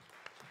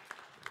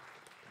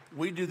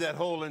We do that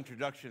whole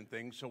introduction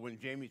thing, so when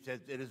Jamie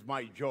says, "It is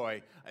my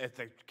joy," it's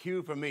a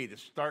cue for me to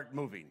start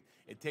moving.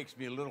 It takes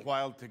me a little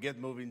while to get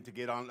moving, to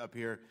get on up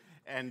here.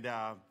 And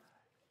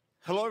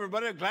hello,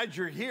 everybody. I'm glad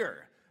you're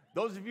here.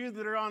 Those of you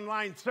that are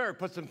online, sir,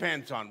 put some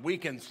pants on. We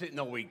can see.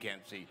 No, we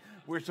can't see.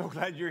 We're so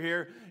glad you're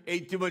here.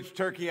 Ate too much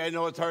turkey. I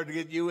know it's hard to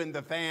get you and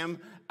the fam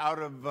out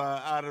of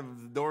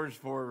the doors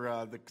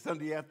for the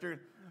Sunday after.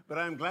 But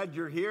I'm glad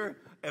you're here,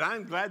 and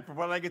I'm glad for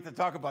what I get to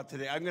talk about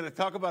today. I'm going to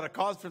talk about a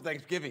cause for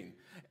Thanksgiving,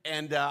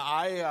 and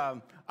I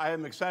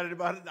am excited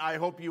about it. I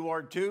hope you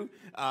are too.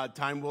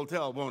 Time will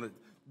tell, won't it?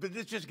 But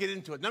let's just get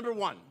into it. Number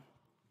one,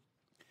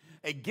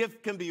 a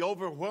gift can be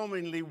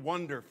overwhelmingly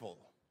wonderful.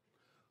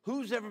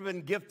 Who's ever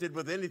been gifted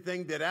with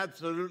anything that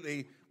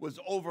absolutely was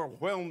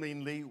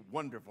overwhelmingly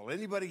wonderful?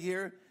 Anybody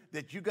here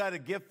that you got a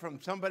gift from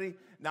somebody?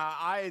 Now,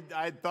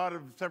 I thought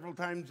of several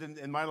times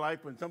in my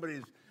life when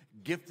somebody's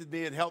gifted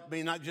me and helped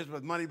me, not just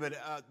with money, but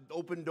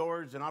open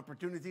doors and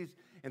opportunities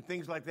and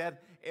things like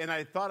that. And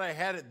I thought I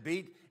had it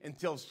beat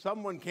until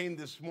someone came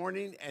this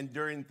morning, and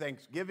during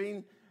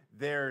Thanksgiving,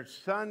 their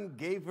son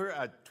gave her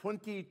a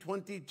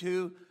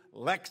 2022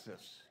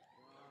 Lexus.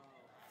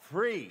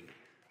 Free.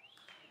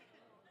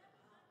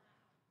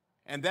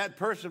 And that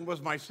person was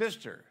my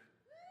sister.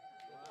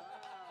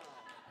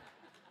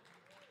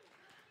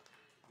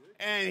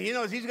 And he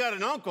knows he's got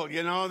an uncle,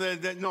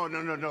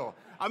 no.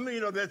 I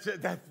mean,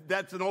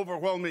 that's an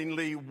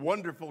overwhelmingly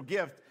wonderful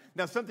gift.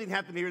 Now, something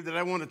happened here that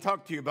I want to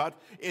talk to you about.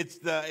 It's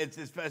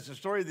a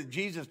story that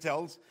Jesus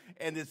tells,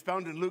 and it's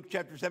found in Luke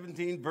chapter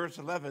 17, verse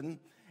 11.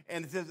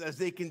 And it says, as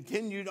they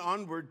continued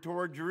onward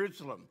toward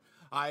Jerusalem.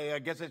 I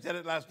guess I said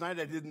it last night.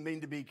 I didn't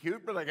mean to be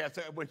cute, but like I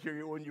said,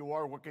 when you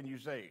are, what can you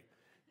say?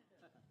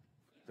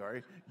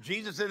 Sorry.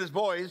 Jesus and his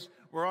boys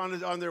were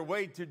on their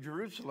way to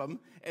Jerusalem,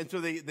 and so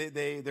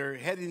they're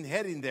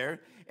heading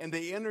there, and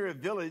they enter a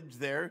village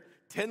there.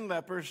 10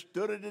 lepers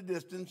stood at a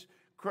distance,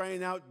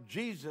 crying out,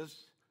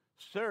 "Jesus,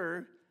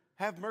 sir,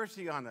 have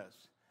mercy on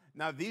us."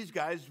 Now, these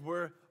guys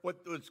were,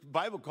 what the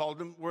Bible called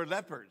them, were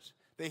lepers.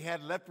 They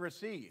had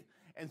leprosy.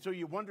 And so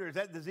you wonder, is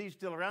that disease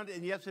still around?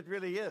 And yes, it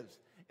really is.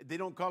 They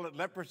don't call it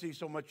leprosy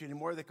so much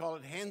anymore. They call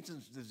it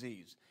Hansen's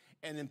disease.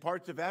 And in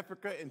parts of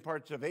Africa, in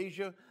parts of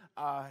Asia,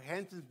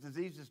 Hansen's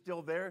disease is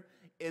still there.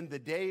 In the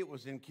day, it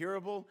was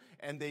incurable,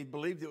 and they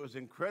believed it was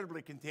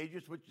incredibly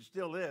contagious, which it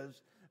still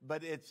is.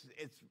 But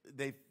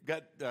they've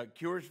got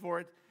cures for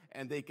it,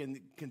 and they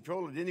can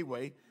control it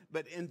anyway.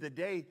 But in the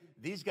day,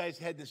 these guys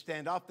had to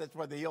stand off. That's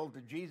why they yelled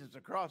to Jesus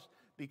across,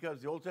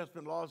 because the Old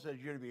Testament law says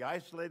you're to be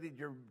isolated,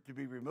 you're to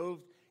be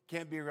removed,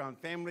 can't be around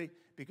family,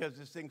 because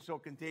this thing's so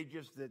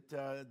contagious that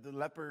the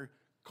leper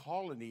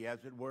colony,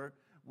 as it were,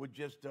 would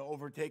just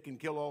overtake and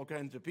kill all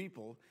kinds of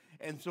people.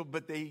 And so,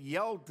 but they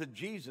yelled to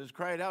Jesus,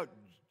 cried out,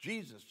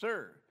 "Jesus,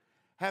 sir,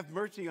 have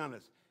mercy on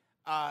us."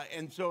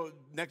 And so,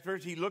 next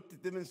verse, he looked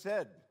at them and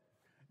said,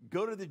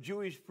 "Go to the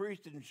Jewish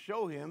priest and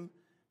show him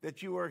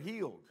that you are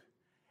healed."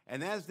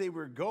 And as they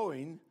were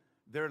going,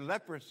 their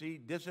leprosy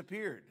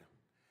disappeared.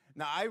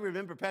 Now, I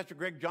remember Pastor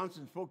Greg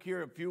Johnson spoke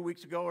here a few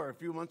weeks ago or a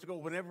few months ago,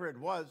 whenever it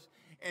was,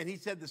 and he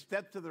said the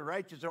steps of the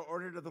righteous are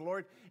ordered of the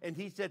Lord. And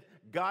he said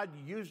God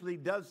usually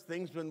does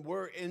things when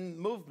we're in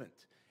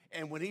movement.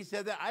 And when he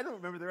said that, I don't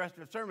remember the rest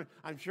of the sermon.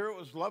 I'm sure it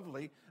was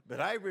lovely,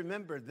 but I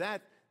remember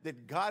that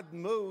God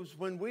moves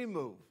when we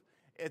move.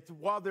 It's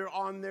while they're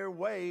on their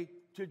way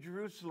to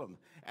Jerusalem.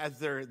 As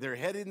they're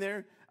heading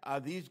there,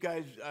 these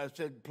guys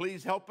said,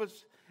 "Please help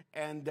us."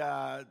 And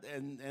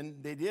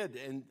they did.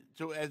 And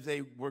so as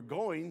they were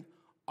going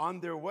on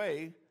their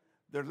way,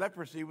 their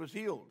leprosy was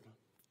healed.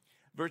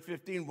 Verse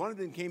 15, one of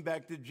them came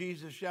back to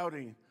Jesus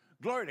shouting,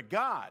 "Glory to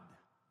God,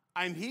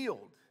 I'm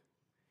healed."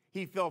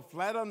 He fell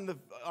flat on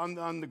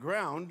the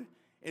ground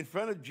in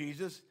front of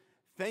Jesus,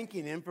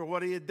 thanking him for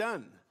what he had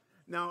done.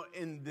 Now,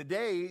 in the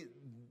day,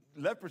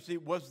 leprosy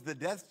was the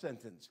death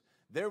sentence.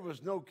 There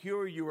was no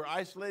cure. You were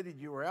isolated.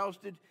 You were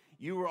ousted.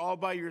 You were all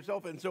by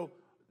yourself. And so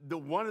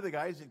one of the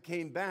guys that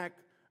came back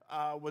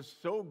was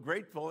so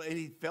grateful, and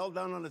he fell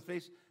down on his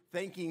face,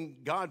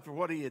 thanking God for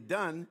what he had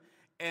done.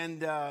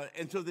 And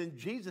so then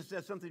Jesus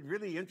says something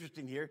really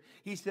interesting here.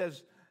 He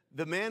says,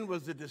 the man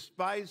was a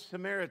despised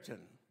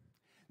Samaritan.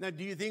 Now,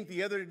 do you think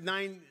the other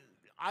 9,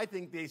 I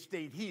think they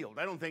stayed healed.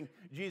 I don't think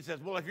Jesus says,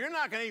 well, if you're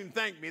not going to even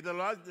thank me,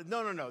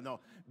 no.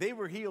 They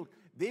were healed.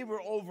 They were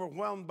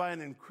overwhelmed by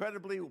an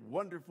incredibly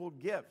wonderful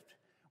gift.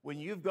 When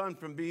you've gone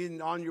from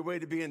being on your way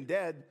to being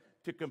dead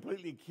to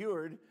completely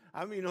cured,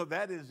 I mean,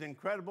 that is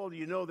incredible.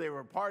 They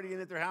were partying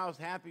at their house,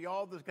 happy,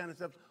 all this kind of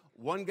stuff.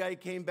 One guy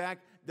came back.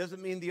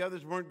 Doesn't mean the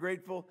others weren't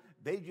grateful.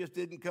 They just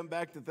didn't come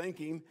back to thank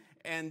him.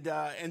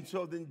 And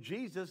so then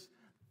Jesus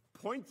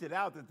points it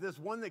out that this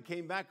one that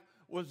came back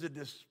was a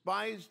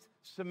despised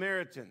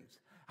Samaritan.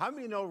 How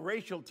many know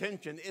racial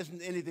tension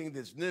isn't anything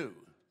that's new?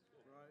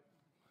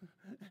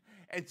 Right.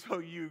 And so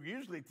you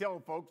usually tell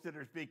folks that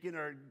are speaking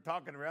or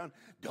talking around,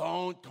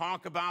 don't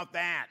talk about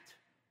that.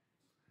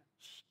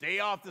 Stay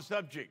off the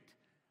subject.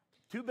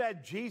 Too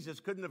bad Jesus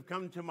couldn't have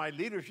come to my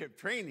leadership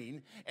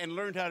training and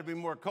learned how to be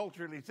more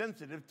culturally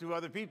sensitive to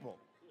other people.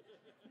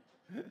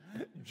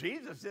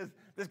 Jesus says,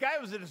 this guy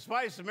was a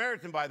despised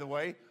Samaritan, by the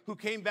way, who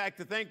came back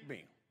to thank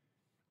me.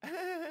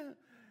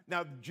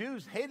 Now, the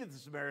Jews hated the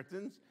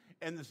Samaritans,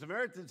 and the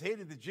Samaritans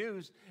hated the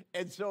Jews.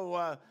 And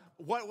so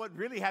what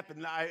really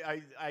happened,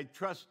 I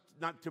trust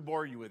not to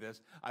bore you with this.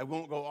 I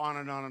won't go on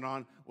and on and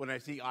on. When I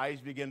see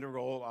eyes begin to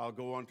roll, I'll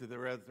go on to the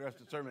rest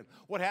of the sermon.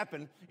 What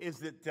happened is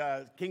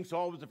that King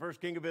Saul was the first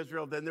king of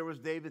Israel. Then there was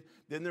David.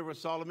 Then there was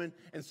Solomon.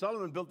 And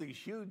Solomon built these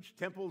huge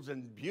temples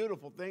and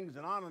beautiful things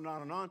and on and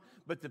on and on.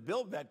 But to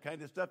build that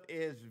kind of stuff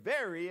is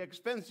very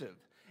expensive.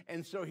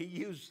 And so he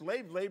used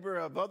slave labor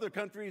of other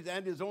countries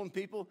and his own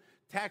people,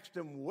 taxed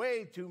them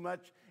way too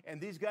much.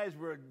 And these guys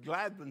were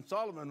glad when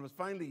Solomon was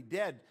finally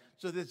dead.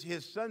 So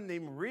his son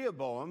named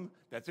Rehoboam,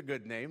 that's a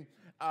good name,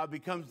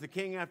 becomes the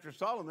king after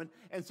Solomon.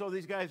 And so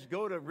these guys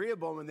go to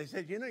Rehoboam and they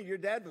said, you know, your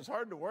dad was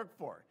hard to work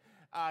for.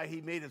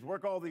 He made us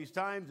work all these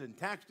times and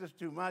taxed us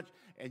too much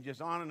and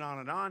just on and on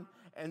and on.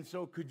 And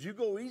so could you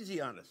go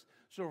easy on us?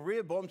 So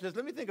Rehoboam says,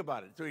 let me think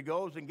about it. So he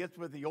goes and gets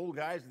with the old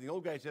guys, and the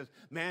old guy says,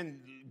 man,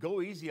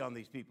 go easy on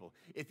these people.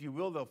 If you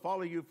will, they'll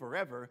follow you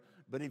forever,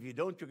 but if you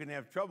don't, you're going to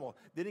have trouble.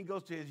 Then he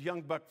goes to his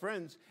young buck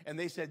friends, and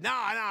they said,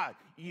 nah,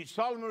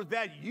 Solomon was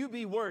bad, you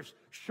be worse.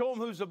 Show them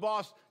who's the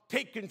boss,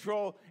 take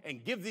control,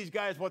 and give these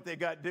guys what they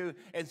got to do.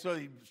 And so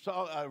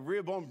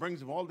Rehoboam brings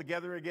them all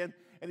together again,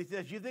 and he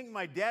says, you think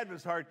my dad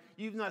was hard?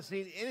 You've not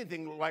seen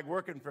anything like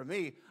working for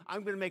me.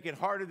 I'm going to make it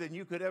harder than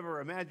you could ever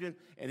imagine.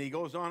 And he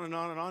goes on and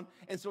on and on.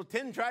 And so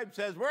 10 tribes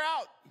says, we're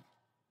out.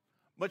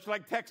 Much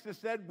like Texas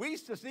said, we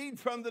secede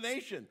from the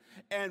nation.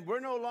 And we're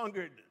no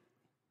longer...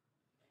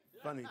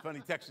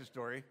 Funny Texas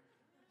story.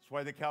 That's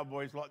why the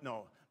Cowboys lost.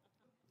 No,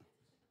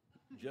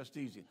 just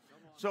easy.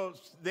 So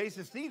they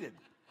seceded.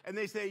 And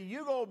they say,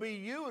 you go be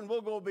you and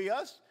we'll go be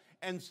us.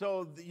 And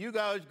so you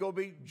guys go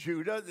be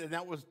Judah, and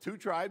that was 2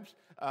 tribes,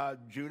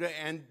 Judah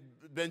and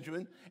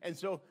Benjamin. And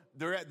so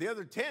the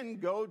other 10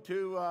 go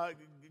to,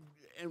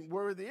 and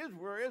we're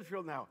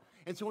Israel now.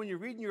 And so when you're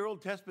reading your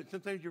Old Testament,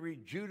 sometimes you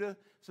read Judah,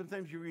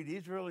 sometimes you read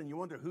Israel, and you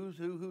wonder who's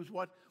who, who's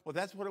what. Well,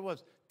 that's what it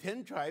was.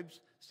 10 tribes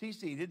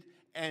seceded,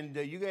 and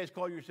you guys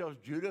call yourselves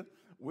Judah.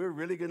 We're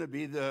really going to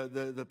be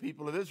the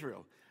people of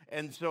Israel.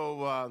 And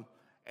so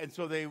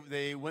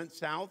they went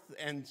south,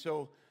 and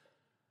so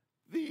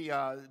the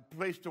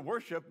place to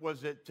worship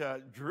was at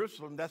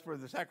Jerusalem. That's where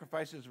the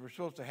sacrifices were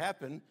supposed to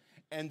happen.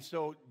 And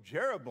so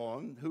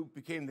Jeroboam, who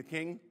became the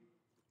king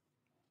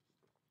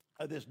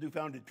of this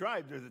new-founded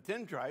tribe, there's the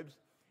 10 tribes,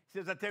 he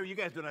says, I tell you, you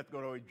guys don't have to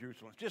go to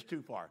Jerusalem. It's just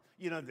too far.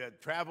 You know, the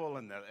travel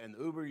and the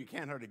Uber, you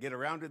can't hardly get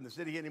around in the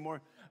city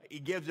anymore. He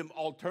gives them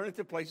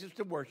alternative places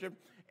to worship,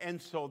 and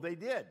so they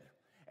did.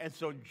 And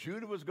so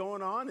Judah was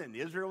going on, and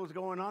Israel was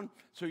going on.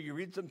 So you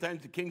read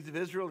sometimes the kings of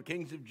Israel, the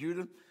kings of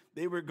Judah,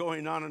 they were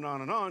going on and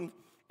on and on.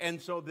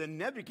 And so then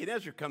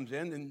Nebuchadnezzar comes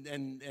in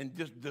and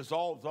just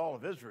dissolves all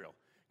of Israel,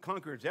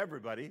 conquers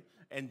everybody,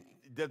 and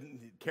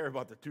doesn't care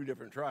about the 2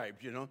 different tribes,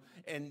 you know,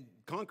 and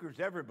conquers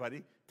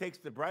everybody, takes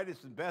the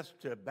brightest and best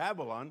to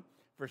Babylon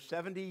for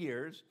 70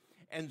 years.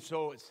 And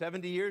so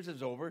 70 years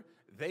is over.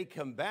 They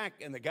come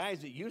back, and the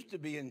guys that used to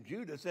be in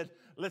Judah said,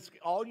 let's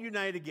all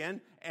unite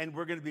again, and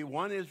we're going to be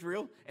one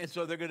Israel. And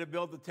so they're going to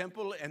build the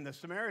temple. And the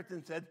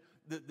Samaritans said,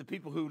 the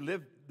people who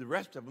lived, the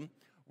rest of them,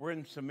 were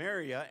in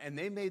Samaria, and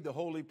they made the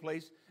holy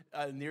place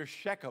near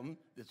Shechem.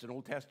 It's an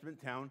Old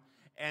Testament town,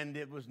 and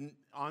it was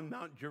on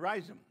Mount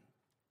Gerizim.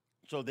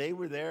 So they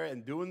were there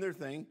and doing their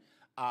thing.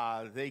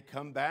 They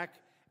come back,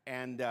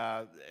 and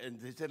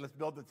they said, let's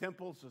build the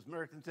temple. So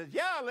Samaritan says,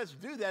 yeah, let's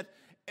do that.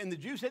 And the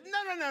Jews said,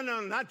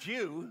 no, not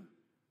you.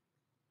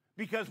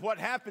 Because what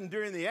happened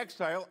during the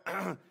exile,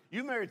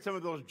 you married some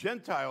of those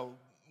Gentile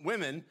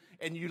women,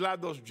 and you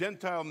allowed those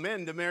Gentile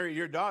men to marry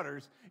your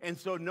daughters. And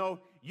so, no,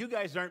 you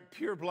guys aren't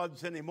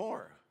purebloods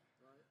anymore.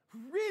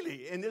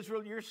 Really? In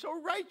Israel, you're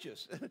so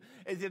righteous.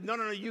 And said,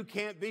 no, you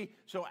can't be.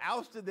 So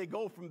ousted they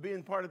go from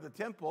being part of the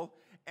temple,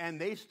 and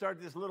they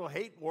start this little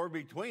hate war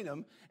between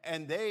them,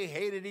 and they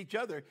hated each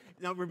other.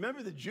 Now,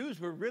 remember, the Jews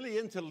were really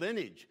into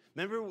lineage.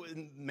 Remember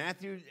in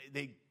Matthew,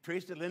 they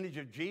traced the lineage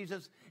of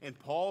Jesus, and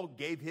Paul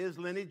gave his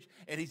lineage,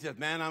 and he said,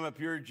 man, I'm a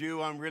pure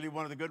Jew. I'm really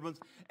one of the good ones.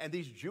 And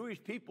these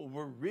Jewish people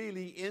were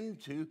really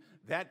into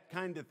that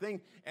kind of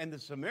thing. And the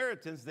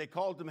Samaritans, they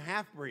called them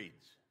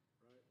half-breeds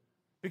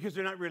because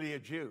they're not really a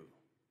Jew.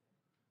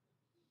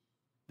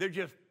 They're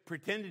just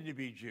pretending to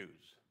be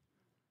Jews.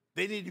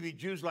 They need to be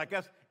Jews like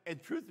us.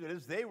 And truth of it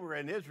is, they were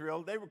in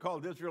Israel. They were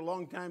called Israel a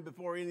long time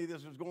before any of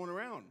this was going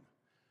around.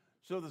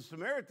 So the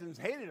Samaritans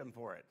hated him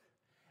for it.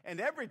 And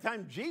every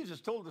time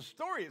Jesus told the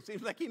story, it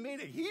seems like he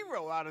made a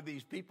hero out of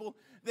these people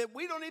that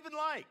we don't even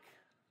like.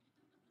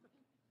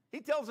 He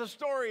tells a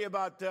story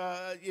about,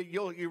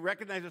 you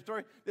recognize the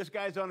story? This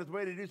guy's on his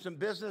way to do some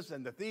business,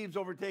 and the thieves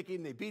overtake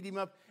him. They beat him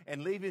up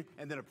and leave him.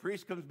 And then a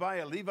priest comes by,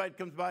 a Levite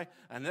comes by,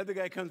 another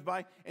guy comes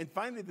by. And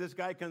finally, this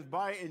guy comes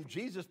by, and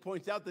Jesus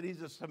points out that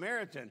he's a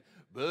Samaritan.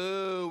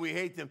 Boo, we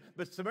hate them.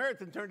 But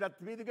Samaritan turned out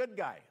to be the good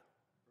guy. Right.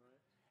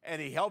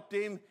 And he helped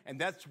him, and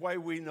that's why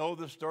we know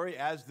the story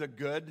as the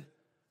Good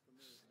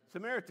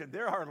Samaritan.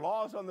 There are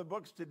laws on the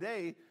books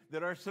today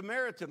that are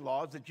Samaritan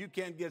laws that you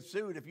can't get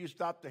sued if you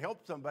stop to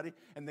help somebody,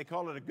 and they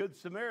call it a Good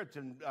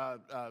Samaritan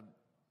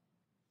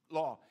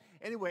law.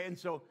 Anyway, and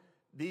so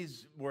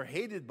these were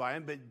hated by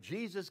him, but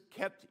Jesus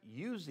kept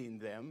using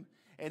them.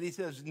 And he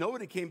says,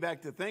 nobody came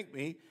back to thank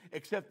me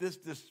except this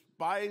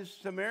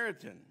despised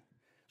Samaritan.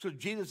 So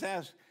Jesus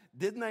asked,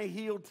 didn't I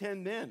heal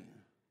 10 men?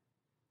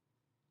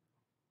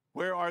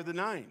 Where are the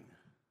 9?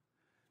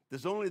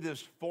 Does only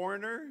this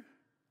foreigner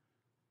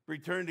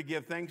return to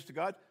give thanks to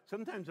God?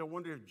 Sometimes I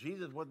wonder if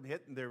Jesus wasn't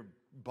hitting their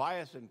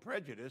bias and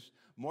prejudice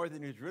more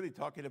than he was really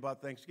talking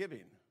about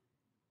Thanksgiving.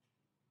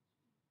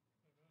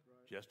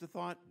 Just a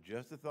thought,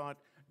 just a thought.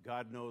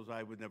 God knows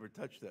I would never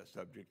touch that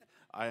subject.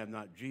 I am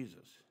not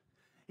Jesus.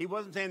 He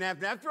wasn't saying,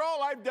 after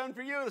all I've done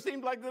for you, it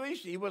seemed like the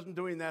least. He wasn't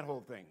doing that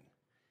whole thing.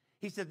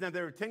 He said, now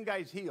there were 10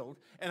 guys healed,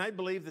 and I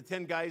believe the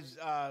 10 guys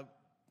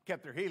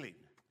kept their healing.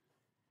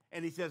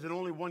 And he says, and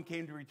only one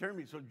came to return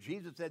me. So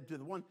Jesus said to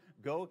the one,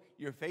 go,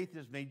 your faith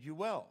has made you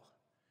well.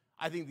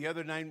 I think the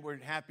other 9 were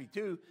happy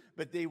too,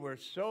 but they were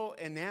so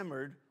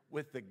enamored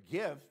with the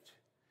gift.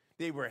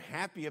 They were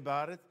happy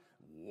about it.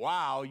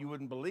 Wow, you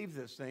wouldn't believe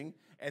this thing.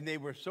 And they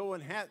were so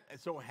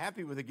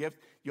happy with the gift,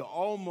 you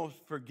almost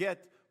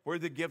forget where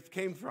the gift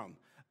came from.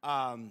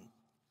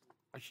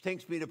 Which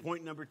takes me to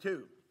point number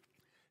 2.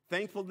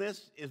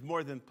 Thankfulness is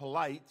more than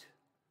polite.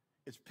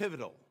 It's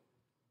pivotal.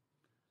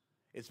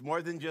 It's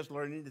more than just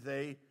learning to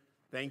say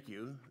thank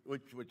you,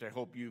 which I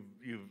hope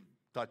you've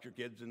taught your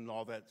kids and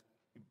all that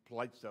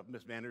polite stuff,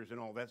 mismanners and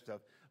all that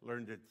stuff.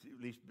 Learn to at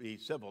least be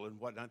civil and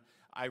whatnot.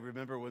 I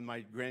remember when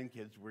my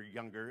grandkids were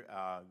younger,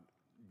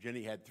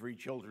 Jenny had 3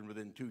 children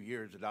within 2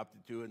 years,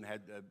 adopted 2 and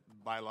had a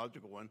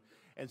biological one.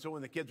 And so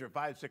when the kids are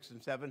 5, 6,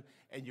 and 7,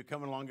 and you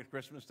come along at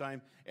Christmas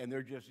time, and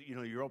they're just,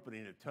 you're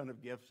opening a ton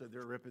of gifts, and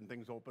they're ripping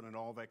things open and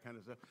all that kind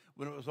of stuff.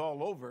 When it was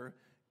all over,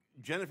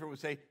 Jennifer would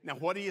say, now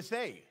what do you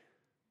say?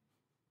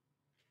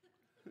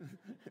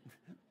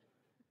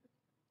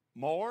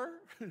 More?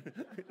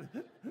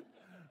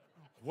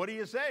 What do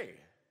you say?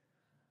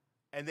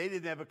 And they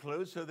didn't have a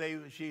clue, so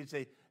she'd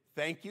say,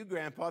 thank you,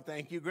 Grandpa,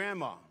 thank you,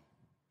 Grandma.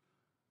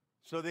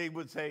 So they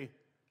would say,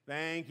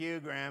 thank you,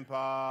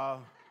 Grandpa.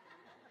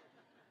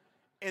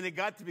 And it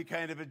got to be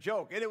kind of a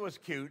joke. And it was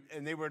cute,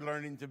 and they were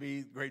learning to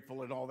be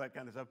grateful and all that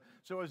kind of stuff.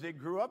 So as they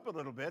grew up a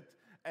little bit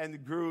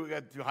and grew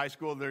to high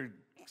school,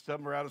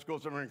 some are out of school,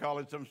 some are in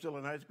college, some still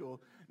in high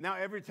school. Now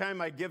every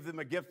time I give them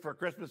a gift for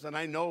Christmas and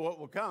I know what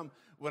will come,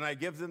 when I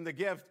give them the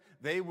gift,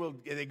 they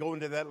go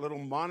into that little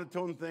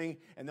monotone thing,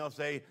 and they'll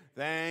say,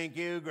 thank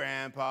you,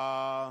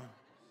 Grandpa.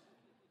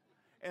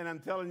 And I'm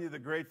telling you, the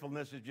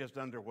gratefulness is just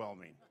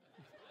underwhelming.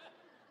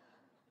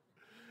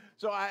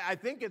 So I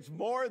think it's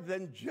more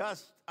than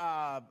just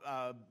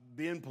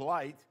being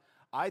polite.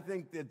 I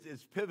think that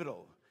it's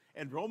pivotal.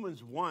 And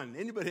Romans 1,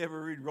 anybody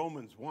ever read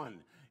Romans 1?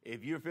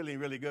 If you're feeling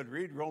really good,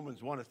 read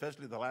Romans 1,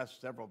 especially the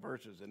last several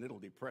verses, and it'll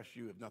depress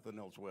you if nothing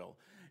else will.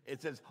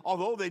 It says,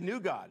 although they knew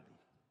God,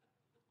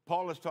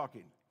 Paul is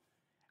talking,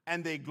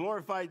 and they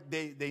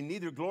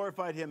neither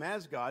glorified him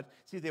as God.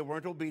 See, they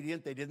weren't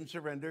obedient. They didn't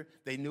surrender.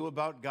 They knew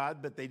about God,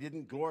 but they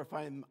didn't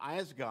glorify him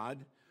as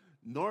God,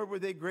 nor were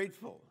they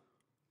grateful.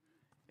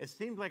 It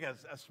seems like a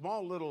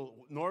small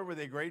little, nor were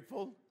they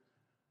grateful.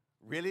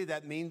 Really,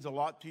 that means a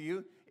lot to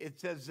you? It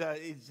says,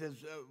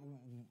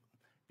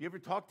 you ever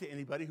talked to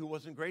anybody who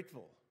wasn't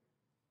grateful?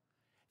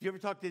 You ever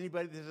talked to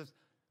anybody that says,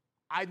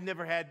 I've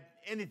never had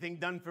anything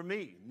done for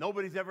me.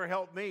 Nobody's ever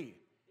helped me.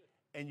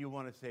 And you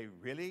want to say,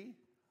 really?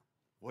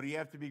 What do you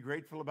have to be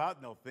grateful about?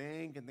 And they'll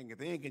think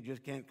and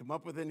just can't come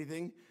up with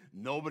anything.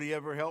 Nobody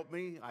ever helped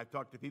me. I've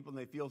talked to people and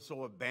they feel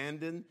so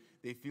abandoned.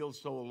 They feel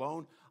so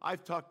alone.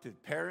 I've talked to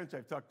parents.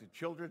 I've talked to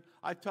children.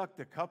 I've talked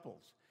to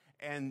couples.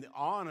 And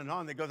on.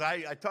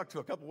 I talked to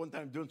a couple one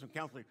time doing some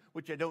counseling,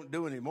 which I don't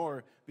do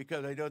anymore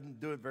because I don't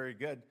do it very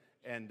good.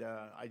 And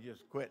I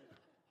just quit.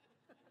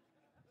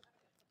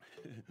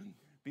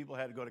 People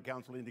had to go to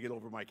counseling to get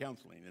over my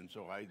counseling. And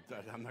so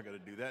I'm not going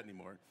to do that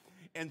anymore.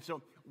 And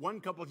so one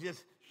couple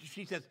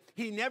she says,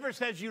 he never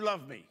says you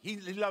love me. He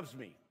loves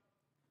me.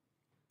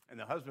 And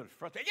the husband is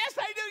frustrated. Yes,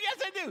 I do. Yes,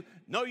 I do.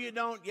 No, you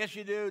don't. Yes,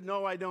 you do.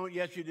 No, I don't.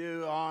 Yes, you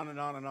do. On and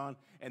on and on.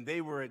 And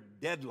they were at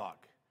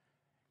deadlock.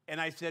 And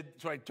I said,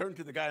 so I turned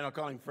to the guy, and I'll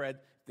call him Fred.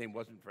 His name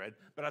wasn't Fred.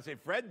 But I said,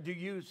 Fred, do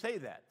you say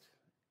that?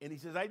 And he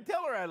says, I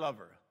tell her I love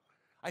her.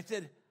 I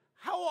said,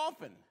 how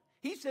often?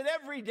 He said,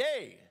 every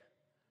day.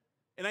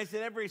 And I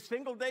said, every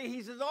single day?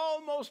 He says,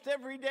 almost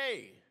every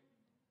day.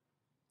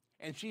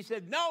 And she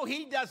said, no,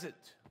 he doesn't.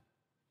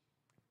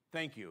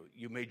 Thank you.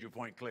 You made your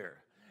point clear.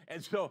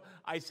 And so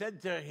I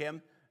said to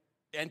him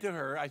and to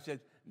her, I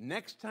said,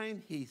 next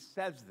time he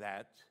says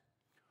that,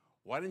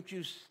 why don't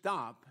you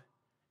stop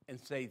and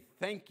say,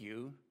 thank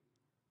you,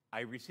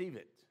 I receive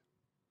it.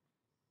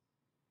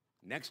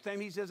 Next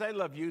time he says, I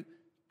love you,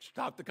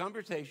 stop the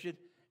conversation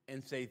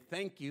and say,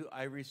 thank you,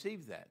 I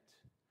receive that.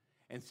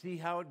 And see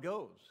how it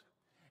goes.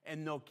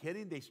 And no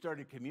kidding, they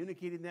started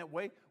communicating that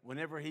way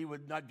whenever he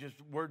would, not just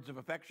words of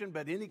affection,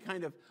 but any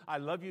kind of I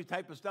love you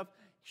type of stuff.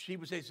 She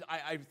would say,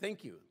 I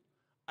thank you.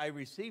 I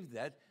received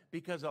that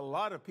because a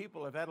lot of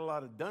people have had a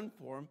lot of done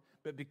for them,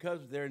 but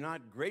because they're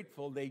not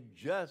grateful, they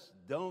just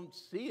don't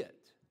see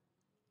it.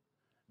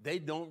 They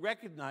don't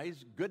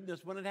recognize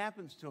goodness when it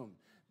happens to them.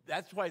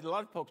 That's why a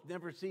lot of folks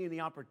never see any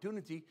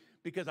opportunity,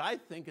 because I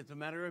think it's a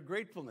matter of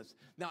gratefulness.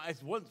 Now,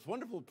 it's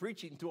wonderful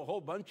preaching to a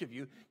whole bunch of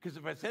you, because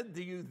if I said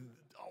to you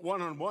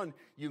one-on-one,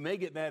 you may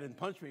get mad and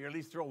punch me or at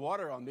least throw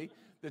water on me.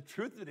 The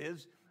truth of it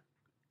is,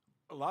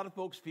 a lot of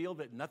folks feel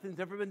that nothing's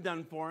ever been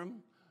done for them,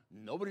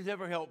 nobody's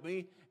ever helped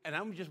me, and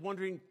I'm just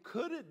wondering,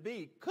 could it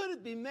be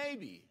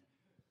maybe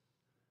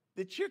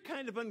that you're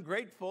kind of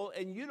ungrateful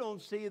and you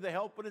don't see the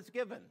help when it's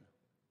given?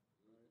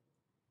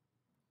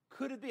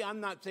 Could it be? I'm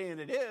not saying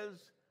it is,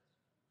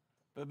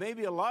 but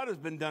maybe a lot has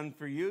been done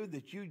for you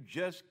that you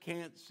just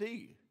can't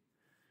see.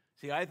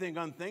 See, I think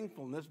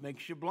unthankfulness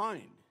makes you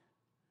blind.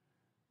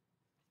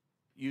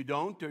 You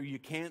don't, or you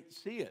can't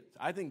see it.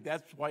 I think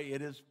that's why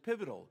it is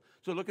pivotal.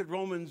 So look at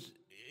Romans,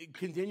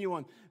 continue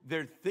on.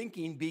 Their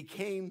thinking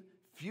became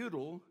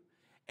futile,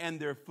 and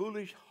their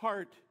foolish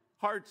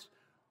hearts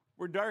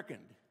were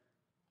darkened.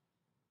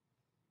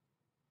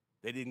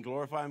 They didn't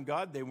glorify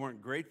God. They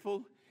weren't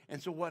grateful.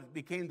 And so what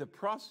became the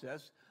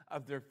process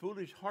of their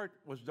foolish heart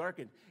was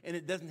darkened. And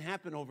it doesn't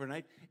happen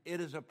overnight.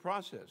 It is a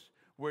process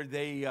where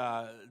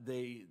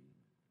they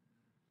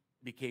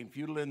became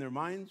futile in their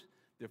minds.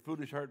 Their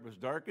foolish heart was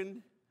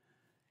darkened.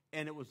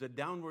 And it was a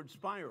downward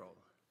spiral.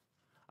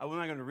 I'm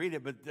not going to read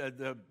it, but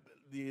the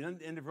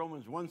end of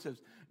Romans 1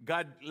 says,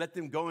 God let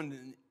them go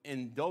and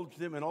indulge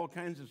them in all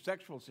kinds of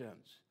sexual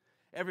sins.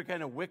 Every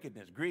kind of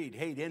wickedness, greed,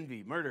 hate,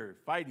 envy, murder,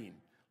 fighting,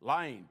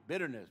 lying,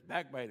 bitterness,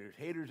 backbiters,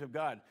 haters of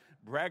God,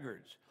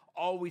 braggarts,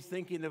 always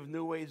thinking of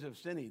new ways of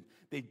sinning.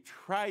 They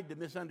tried to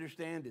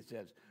misunderstand, it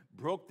says,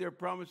 broke their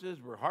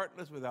promises, were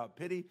heartless, without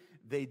pity.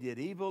 They did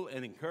evil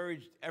and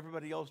encouraged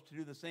everybody else to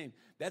do the same.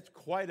 That's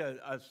quite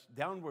a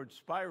downward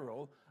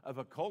spiral of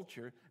a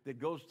culture that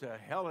goes to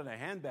hell in a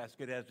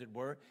handbasket, as it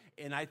were.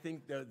 And I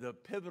think the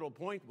pivotal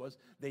point was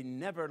they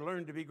never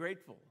learned to be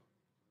grateful.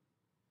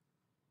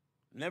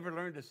 Never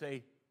learned to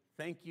say,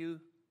 thank you,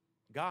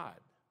 God.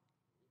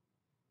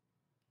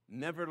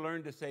 Never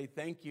learned to say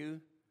thank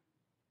you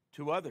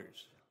to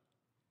others.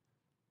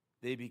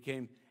 They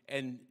became,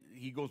 and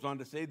he goes on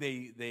to say,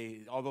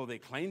 they although they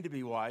claimed to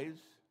be wise,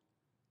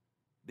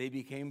 they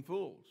became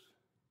fools.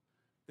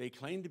 They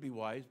claimed to be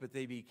wise, but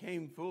they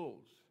became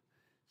fools.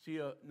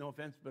 See, no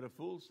offense, but a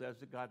fool says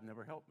that God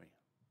never helped me.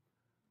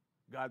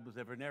 God was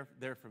ever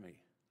there for me.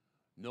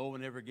 No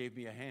one ever gave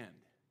me a hand.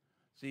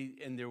 See,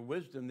 in their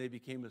wisdom, they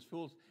became as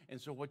fools.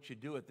 And so what you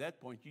do at that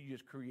point, you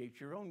just create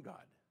your own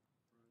God.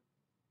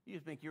 You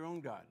just make your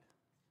own God.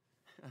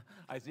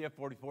 Isaiah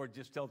 44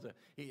 just tells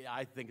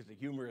I think it's a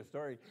humorous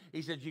story.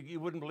 He said, you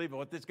wouldn't believe it,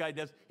 what this guy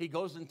does. He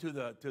goes into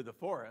the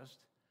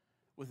forest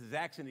with his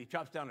axe and he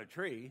chops down a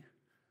tree,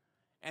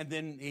 and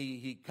then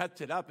he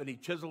cuts it up and he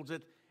chisels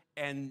it,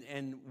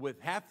 and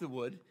with half the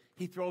wood,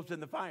 he throws in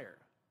the fire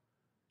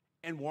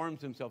and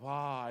warms himself.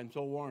 I'm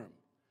so warm.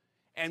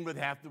 And with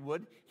half the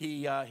wood,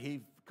 he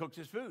cooks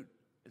his food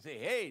and say,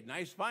 hey,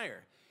 nice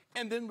fire.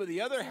 And then with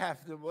the other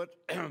half of the wood,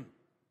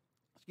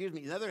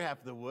 the other half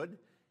of the wood,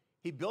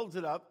 he builds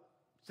it up,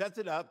 sets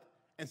it up,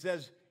 and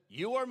says,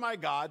 you are my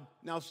God,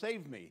 now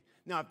save me.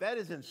 Now, if that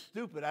isn't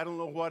stupid, I don't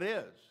know what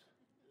is.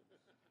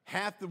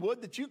 Half the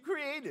wood that you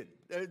created,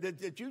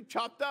 that you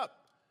chopped up.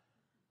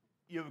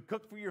 You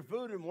cooked for your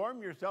food and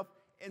warmed yourself,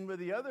 and with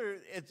the other,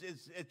 it's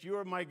you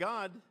are my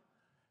God,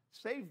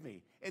 save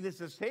me. And it's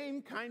the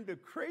same kind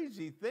of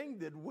crazy thing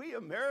that we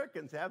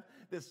Americans have,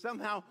 that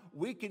somehow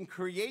we can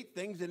create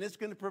things and it's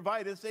going to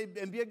provide us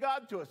and be a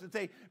God to us and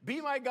say,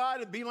 be my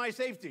God and be my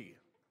safety.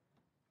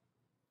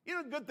 You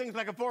know, good things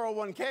like a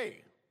 401k.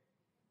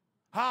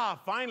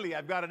 Finally,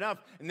 I've got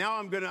enough, and now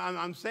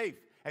I'm safe.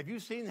 Have you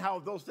seen how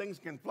those things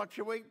can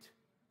fluctuate?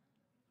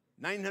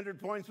 900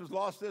 points was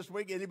lost this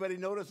week. Anybody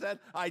notice that?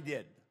 I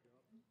did.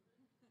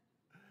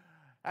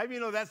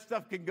 You know that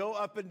stuff can go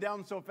up and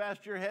down so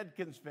fast your head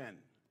can spin.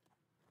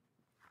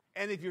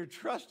 And if you're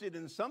trusted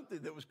in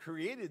something that was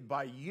created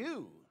by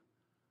you,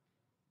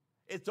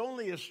 it's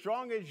only as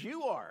strong as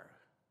you are.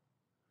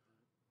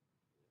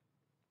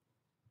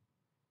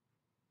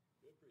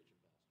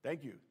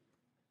 Thank you.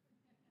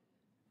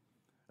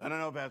 I don't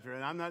know, Pastor,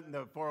 and I'm not in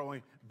the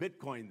 401.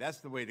 Bitcoin, that's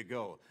the way to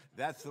go.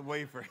 That's the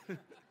way for...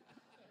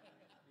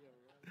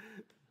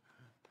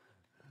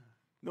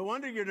 No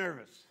wonder you're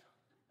nervous.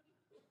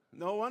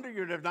 No wonder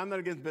you're nervous. I'm not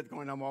against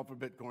Bitcoin. I'm all for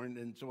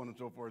Bitcoin and so on and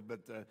so forth.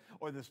 But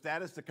or the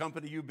status, the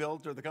company you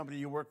built or the company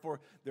you work for,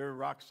 they're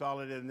rock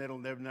solid and it'll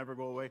never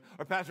go away.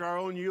 Or, Pastor, our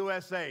own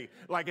USA,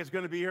 like it's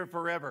going to be here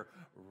forever.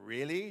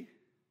 Really?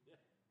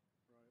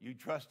 You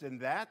trust in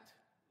that?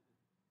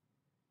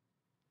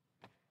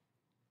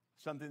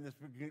 Something that's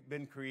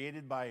been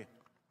created by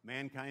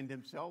mankind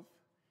himself?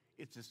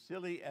 It's as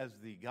silly as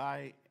the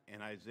guy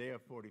in Isaiah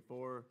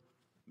 44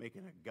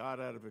 making a god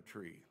out of a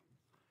tree.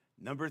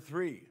 Number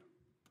 3,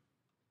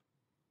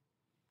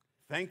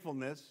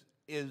 thankfulness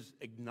is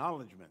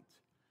acknowledgement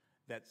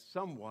that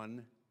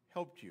someone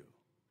helped you.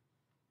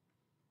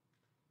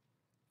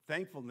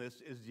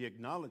 Thankfulness is the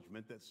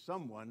acknowledgement that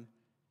someone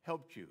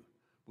helped you.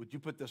 Would you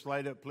put the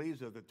slide up,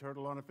 please, of the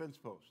turtle on a fence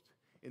post?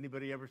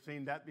 Anybody ever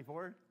seen that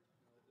before?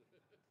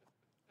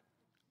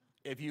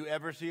 If you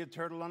ever see a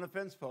turtle on a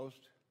fence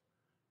post,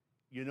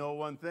 you know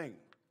one thing.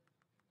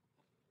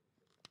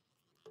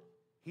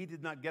 He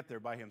did not get there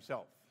by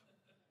himself.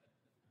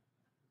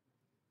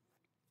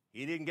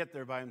 He didn't get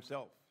there by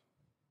himself.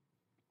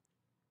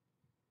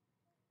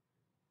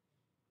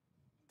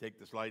 Take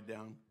the slide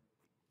down.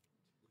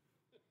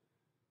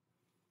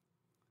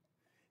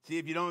 See,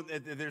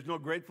 if there's no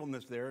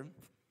gratefulness there,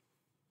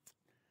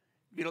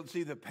 if you don't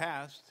see the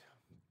past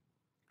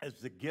as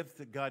the gift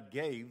that God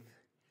gave,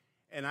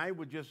 and I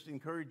would just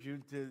encourage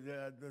you to,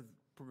 the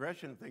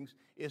progression of things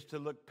is to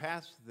look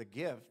past the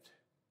gift,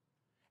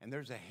 and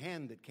there's a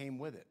hand that came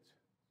with it.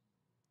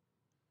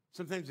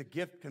 Sometimes a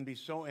gift can be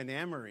so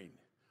enamoring.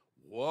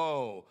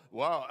 Whoa,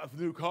 wow, a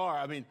new car.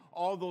 I mean,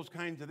 all those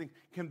kinds of things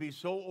can be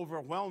so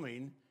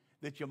overwhelming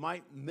that you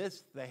might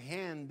miss the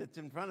hand that's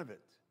in front of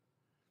it,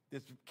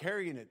 that's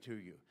carrying it to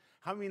you.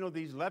 How many know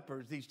these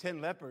lepers, these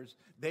 10 lepers,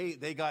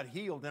 they got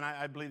healed, and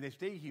I believe they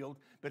stay healed,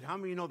 but how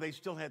many know they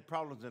still had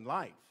problems in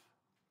life?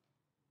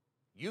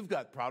 You've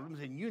got problems,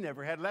 and you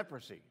never had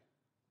leprosy.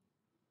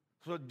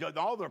 So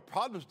all their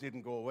problems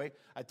didn't go away.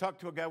 I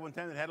talked to a guy one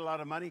time that had a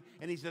lot of money,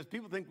 and he says,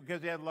 people think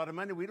because they have a lot of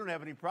money, we don't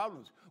have any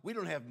problems. We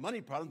don't have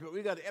money problems, but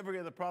we got every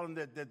other problem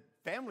that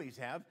families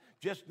have,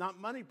 just not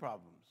money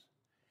problems.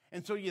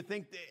 And so you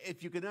think that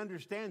if you can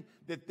understand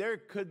that there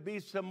could be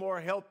some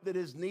more help that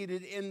is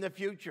needed in the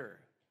future.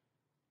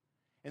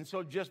 And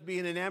so just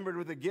being enamored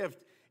with a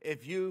gift,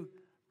 if you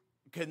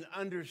can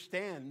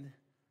understand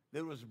that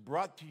it was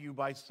brought to you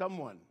by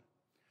someone.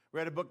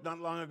 Read a book not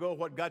long ago,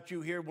 What Got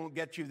You Here Won't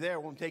Get You There,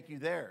 Won't Take You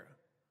There.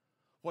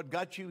 What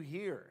got you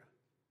here,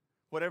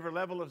 whatever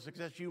level of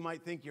success you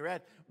might think you're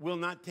at, will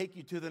not take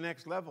you to the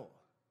next level.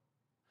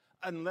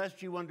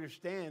 Unless you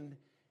understand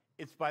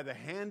it's by the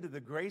hand of the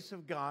grace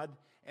of God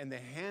and the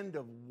hand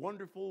of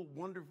wonderful,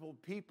 wonderful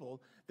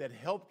people that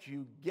helped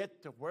you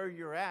get to where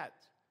you're at.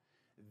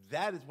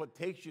 That is what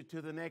takes you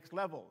to the next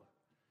level.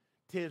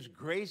 'Tis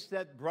grace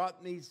that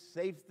brought me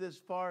safe this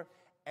far,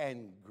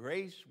 and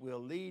grace will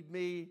lead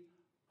me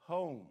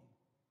home.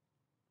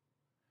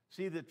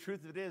 See, the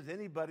truth of it is,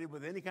 anybody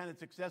with any kind of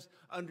success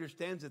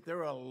understands that there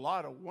are a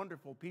lot of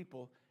wonderful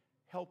people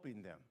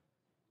helping them.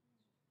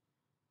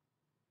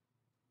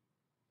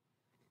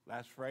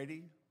 Last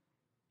Friday,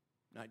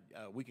 not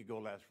a week ago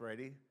last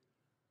Friday,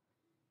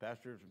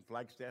 pastors and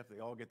Flagstaff, they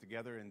all get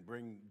together and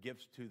bring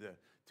gifts to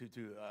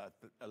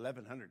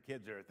 1,100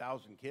 kids or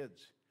 1,000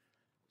 kids.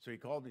 So he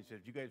called me and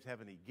said, "Do you guys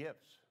have any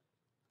gifts?"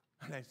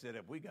 And I said,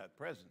 "Have we got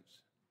presents?"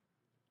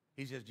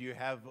 He says, "Do you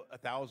have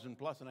 1,000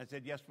 plus?" And I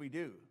said, "Yes, we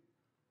do."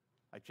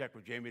 I checked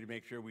with Jamie to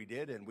make sure we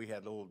did, and we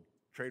had a little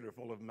trailer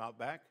full of them out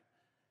back.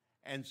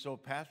 And so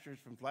pastors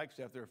from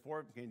Flagstaff, there were 4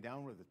 of them, came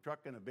down with a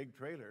truck and a big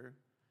trailer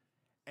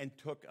and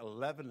took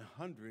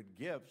 1,100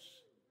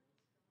 gifts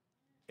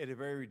at a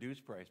very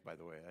reduced price, by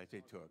the way. I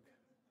say took.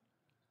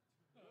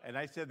 And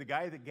I said, the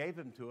guy that gave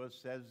them to us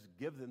says,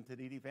 give them to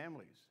needy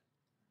families.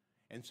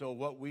 And so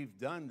what we've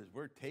done is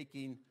we're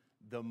taking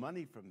the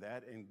money from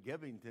that and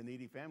giving to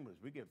needy families.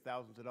 We give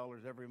thousands of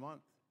dollars every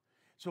month.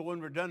 So when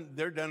we're done,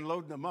 they're done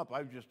loading them up.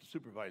 I was just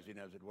supervising,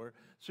 as it were.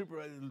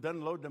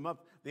 Done loading them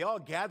up. They all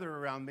gather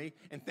around me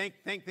and think,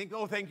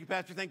 oh, thank you,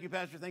 Pastor, thank you,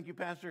 Pastor, thank you,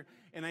 Pastor.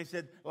 And I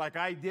said, like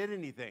I did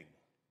anything.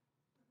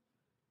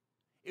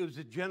 It was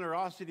the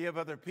generosity of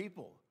other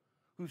people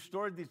who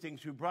stored these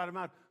things, who brought them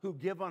out, who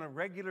give on a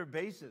regular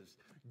basis.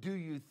 Do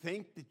you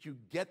think that you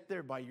get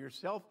there by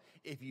yourself?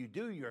 If you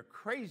do, you're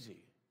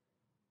crazy.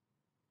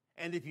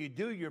 And if you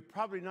do, you're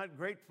probably not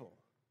grateful.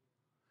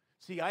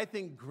 See, I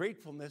think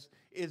gratefulness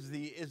is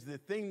the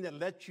thing that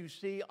lets you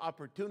see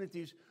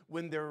opportunities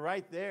when they're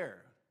right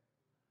there.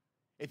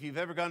 If you've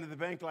ever gone to the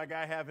bank like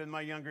I have in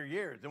my younger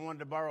years and wanted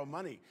to borrow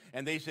money,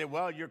 and they say,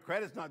 well, your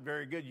credit's not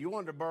very good. You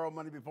wanted to borrow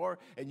money before,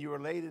 and you were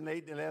late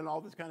and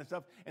all this kind of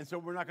stuff, and so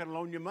we're not going to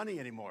loan you money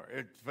anymore,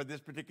 for this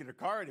particular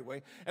car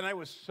anyway. And I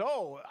was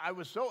so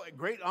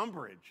great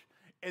umbrage.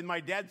 And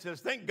my dad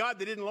says, thank God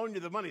they didn't loan you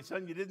the money,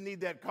 son. You didn't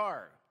need that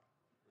car.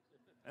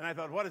 And I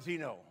thought, what does he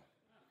know?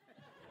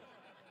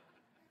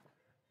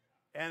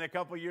 And a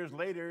couple years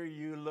later,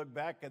 you look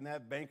back, and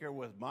that banker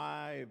was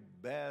my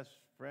best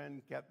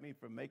friend, kept me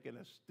from making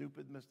a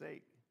stupid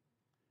mistake.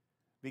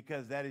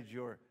 Because that is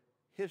your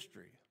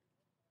history.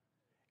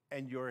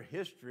 And your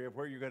history of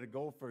where you're going to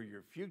go for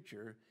your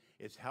future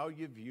is how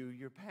you view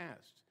your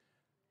past.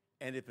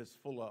 And if it's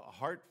full of a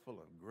heart full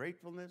of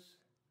gratefulness,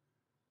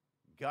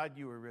 God,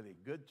 you were really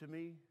good to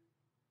me.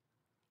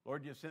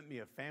 Lord, you sent me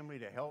a family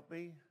to help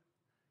me.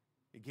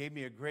 He gave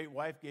me a great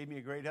wife, gave me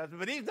a great husband,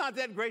 but he's not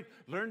that great.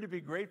 Learn to be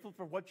grateful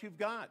for what you've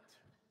got.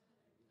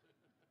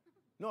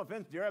 No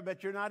offense, dear, I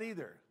bet you're not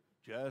either.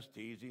 Just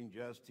teasing,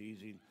 just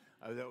teasing.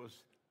 That was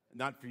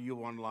not for you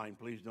online.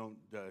 Please don't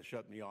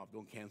shut me off.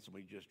 Don't cancel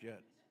me just yet.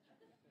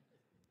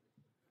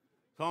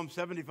 Psalm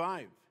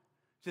 75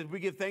 says, we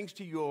give thanks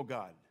to you, O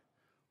God,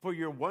 For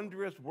your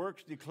wondrous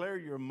works declare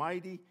your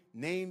mighty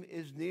name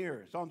is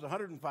near. Psalms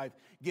 105,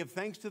 give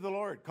thanks to the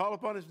Lord. Call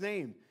upon his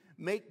name.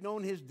 Make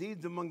known his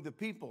deeds among the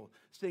people.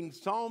 Sing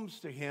psalms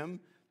to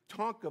him.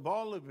 Talk of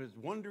all of his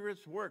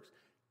wondrous works.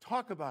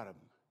 Talk about him.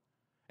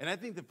 And I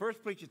think the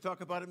first place you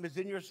talk about him is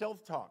in your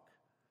self-talk,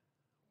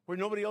 where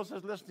nobody else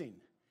is listening.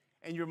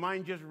 And your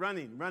mind just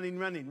running.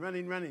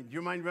 Do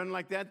your mind run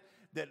like that?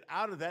 That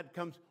out of that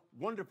comes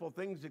wonderful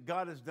things that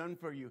God has done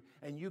for you.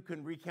 And you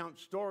can recount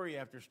story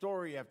after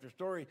story after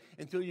story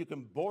until you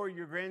can bore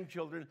your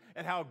grandchildren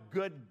at how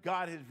good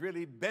God has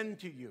really been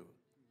to you.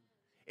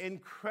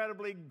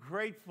 Incredibly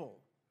grateful.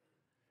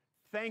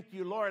 Thank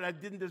you, Lord. I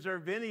didn't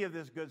deserve any of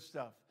this good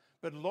stuff.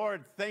 But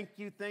Lord, thank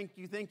you,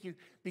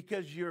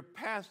 because your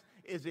past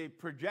is a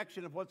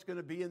projection of what's going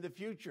to be in the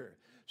future.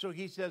 So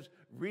he says,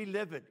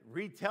 relive it,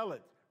 retell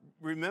it,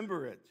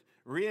 remember it,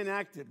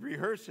 reenact it,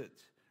 rehearse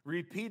it,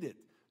 repeat it.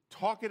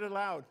 Talk it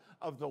aloud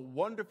of the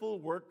wonderful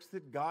works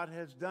that God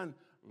has done.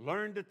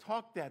 Learn to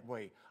talk that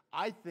way.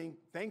 I think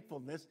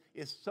thankfulness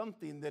is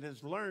something that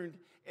is learned,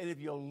 and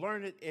if you'll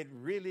learn it, it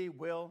really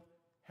will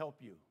help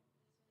you.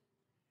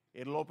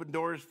 It'll open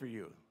doors for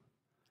you.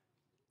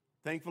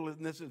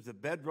 Thankfulness is the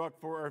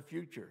bedrock for our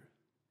future.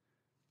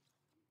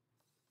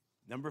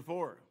 Number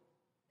 4.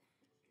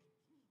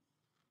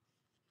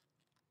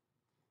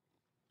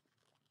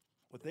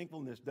 What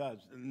thankfulness does,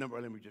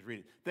 let me just read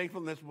it.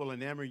 Thankfulness will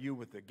enamor you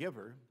with the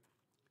giver,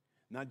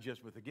 not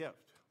just with the gift.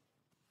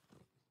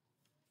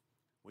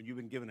 When you've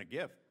been given a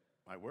gift,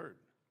 my word,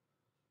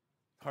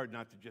 it's hard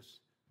not to just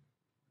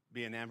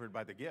be enamored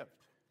by the gift.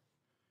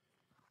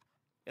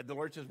 And the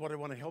Lord says, what I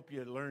want to help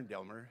you learn,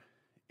 Delmer,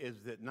 is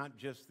that not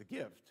just the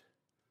gift,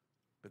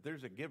 but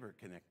there's a giver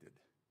connected.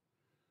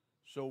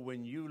 So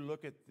when you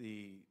look at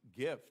the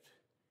gift,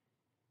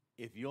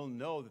 if you'll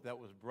know that that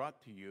was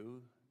brought to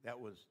you, that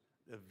was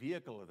the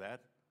vehicle of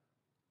that,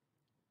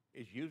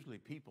 is usually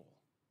people.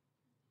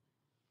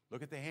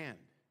 Look at the hand.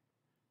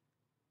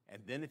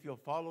 And then if you'll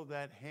follow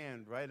that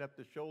hand right up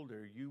the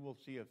shoulder, you will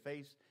see a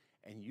face,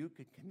 and you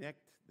can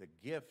connect the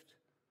gift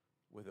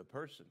with a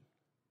person.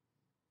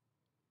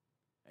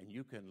 And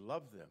you can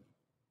love them.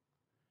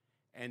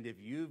 And if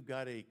you've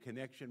got a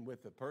connection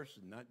with the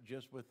person, not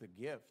just with the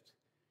gift,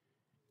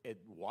 it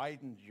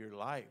widens your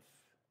life.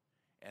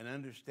 And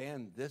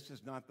understand this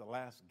is not the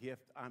last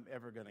gift I'm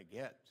ever going to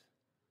get.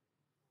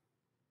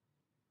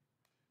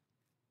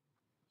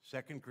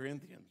 2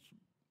 Corinthians,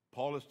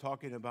 Paul is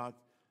talking about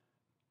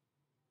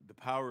the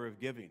power of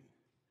giving.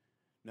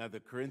 Now, the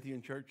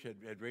Corinthian church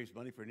had raised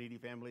money for needy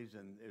families,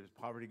 and there was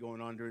poverty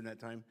going on during that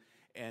time.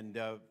 And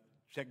 2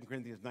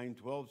 Corinthians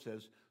 9:12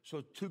 says,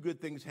 so 2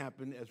 good things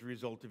happen as a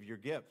result of your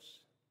gifts.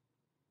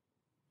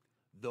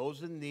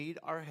 Those in need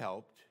are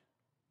helped,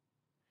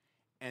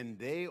 and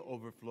they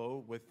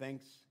overflow with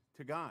thanks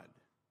to God.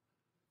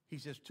 He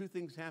says 2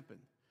 things happen.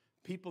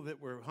 People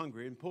that were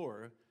hungry and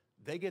poor,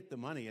 they get the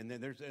money, and then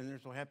they're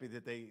so happy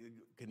that they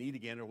can eat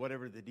again or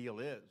whatever the deal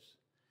is.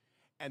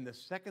 And the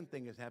second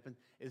thing has happened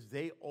is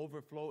they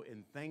overflow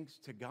in thanks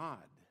to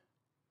God.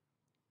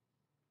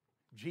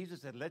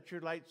 Jesus said, let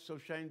your light so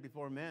shine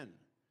before men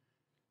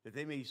that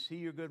they may see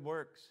your good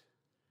works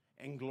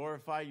and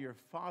glorify your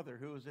Father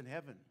who is in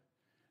heaven.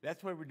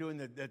 That's why we're doing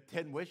the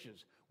 10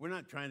 wishes. We're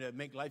not trying to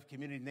make Life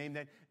Community name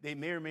that. They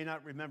may or may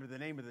not remember the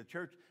name of the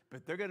church,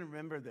 but they're going to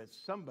remember that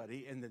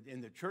somebody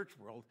in the church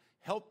world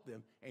helped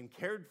them and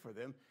cared for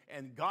them,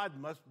 and God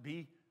must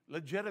be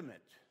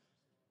legitimate.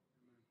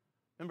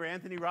 Remember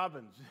Anthony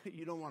Robbins?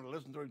 You don't want to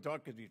listen to him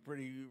talk because he's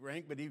pretty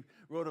rank, but he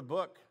wrote a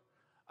book.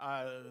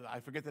 I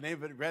forget the name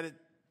of it. Read it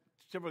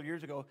several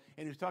years ago,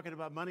 and he was talking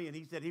about money, and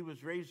he said he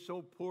was raised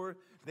so poor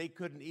they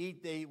couldn't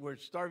eat, they were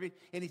starving,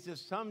 and he says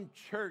some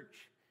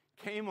church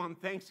came on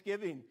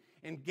Thanksgiving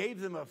and gave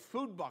them a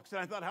food box.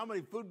 And I thought, how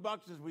many food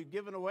boxes we've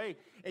given away?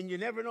 And you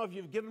never know if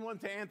you've given one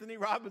to Anthony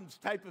Robbins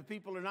type of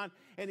people or not.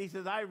 And he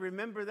says, I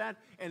remember that,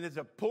 and as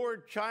a poor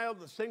child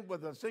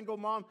with a single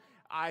mom,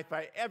 if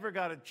I ever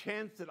got a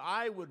chance that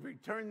I would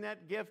return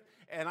that gift,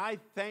 and I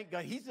thank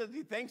God. He says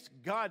he thanks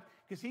God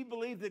because he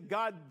believed that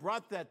God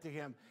brought that to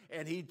him.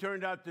 And he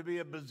turned out to be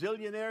a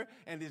bazillionaire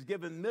and has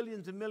given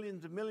millions and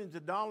millions and millions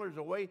of dollars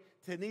away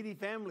to needy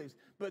families.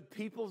 But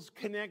people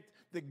connect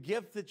the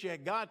gift that you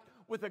got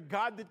with a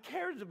God that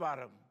cares about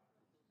them.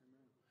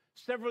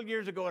 Several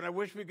years ago, and I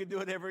wish we could do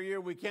it every year,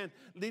 we can't.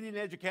 Leading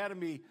Edge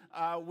Academy,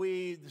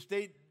 the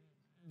state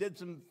did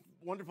some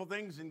wonderful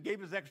things and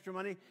gave us extra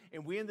money,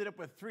 and we ended up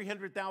with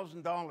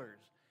 $300,000.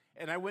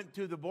 And I went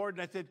to the board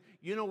and I said,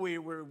 you know,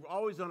 we're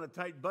always on a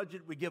tight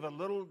budget. We give a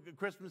little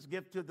Christmas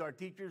gift to our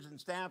teachers and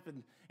staff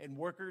and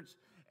workers.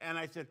 And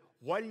I said,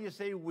 why do you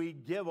say we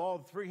give all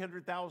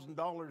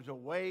 $300,000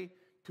 away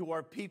to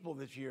our people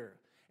this year?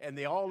 And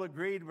they all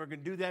agreed we're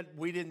going to do that.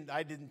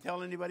 I didn't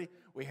tell anybody.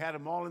 We had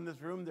them all in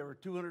this room. There were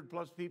 200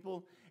 plus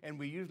people, and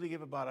we usually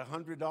give about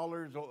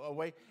 $100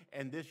 away.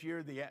 And this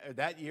year,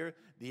 that year,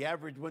 the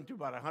average went to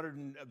about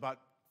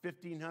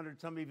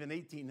 $1,500, some even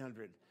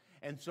 $1,800.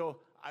 And so,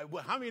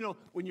 how many know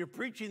when you're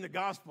preaching the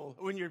gospel,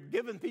 when you're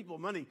giving people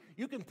money,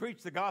 you can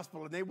preach the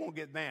gospel and they won't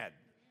get mad.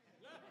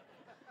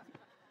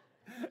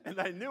 And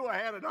I knew I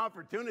had an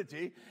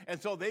opportunity.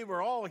 And so they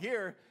were all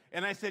here.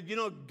 And I said,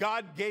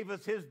 God gave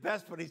us his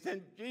best when he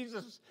sent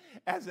Jesus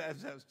as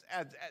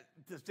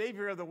the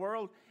Savior of the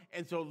world.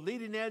 And so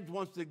Leading Edge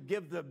wants to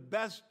give the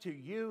best to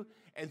you.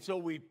 And so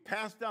we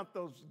passed out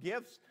those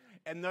gifts.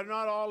 And they're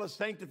not all as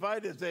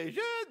sanctified as they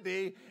should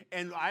be.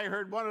 And I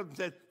heard one of them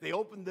said, they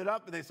opened it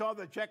up and they saw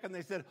the check and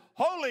they said,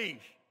 holy.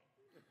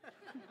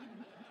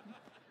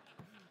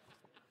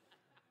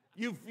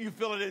 You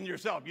fill it in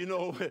yourself, And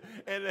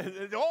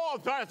oh,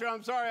 I'm sorry, sir,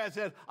 I'm sorry. I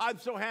said, I'm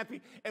so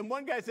happy. And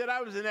one guy said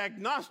I was an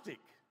agnostic.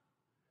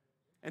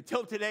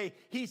 Until today,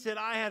 he said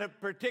I had a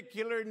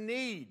particular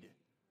need.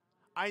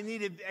 I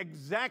needed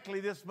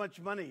exactly this much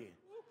money.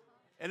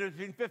 And it was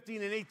between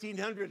 15 and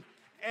 1800.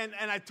 And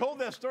I told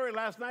that story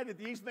last night at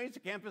the East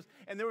Mesa campus,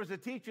 and there was a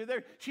teacher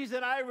there. She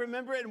said, I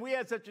remember it, and we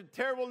had such a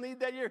terrible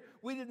need that year.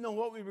 We didn't know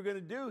what we were going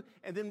to do.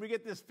 And then we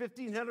get this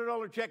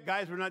 $1,500 check.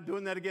 Guys, we're not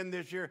doing that again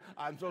this year.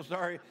 I'm so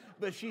sorry.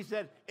 But she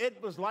said, it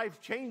was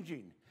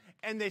life-changing.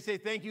 And they say,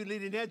 thank you,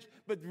 Leading Edge.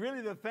 But really,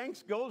 the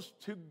thanks goes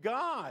to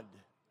God.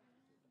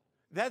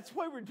 That's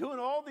why we're doing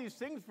all these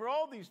things for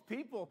all these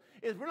people,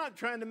 is we're not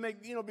trying to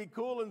make, be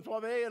cool and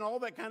suave and all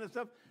that kind of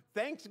stuff.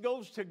 Thanks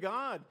goes to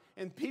God,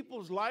 and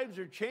people's lives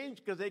are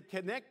changed because they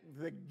connect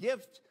the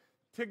gift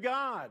to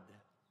God.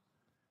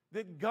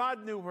 That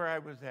God knew where I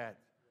was at.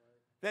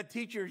 That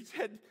teacher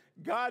said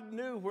God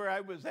knew where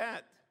I was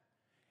at,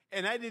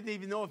 and I didn't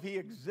even know if he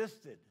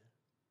existed.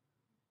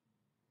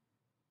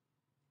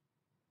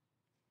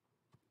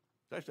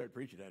 So I started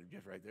preaching at him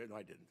just right there. No,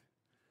 I didn't.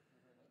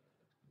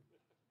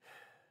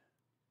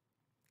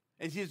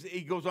 And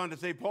he goes on to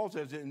say, Paul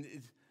says,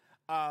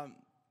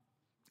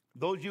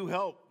 those you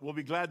help will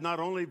be glad not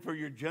only for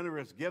your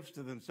generous gifts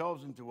to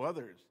themselves and to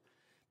others,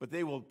 but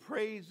they will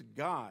praise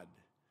God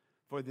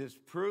for this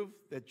proof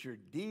that your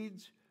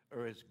deeds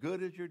are as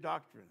good as your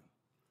doctrine.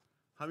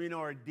 How many know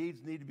our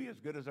deeds need to be as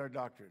good as our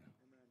doctrine?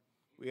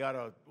 Amen. We ought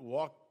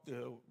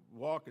to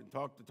walk and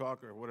talk the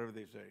talk, or whatever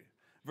they say.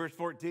 Verse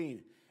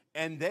 14,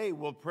 and they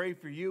will pray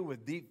for you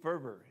with deep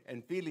fervor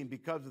and feeling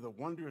because of the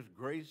wondrous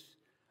grace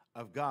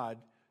of God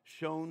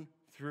shown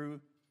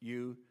through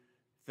you.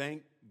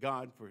 Thank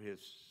God for his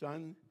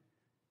Son,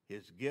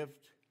 his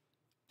gift,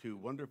 too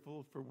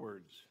wonderful for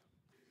words.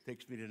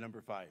 Takes me to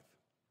number 5.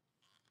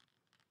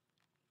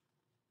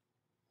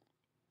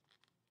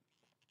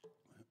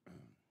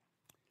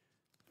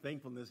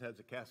 Thankfulness has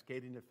a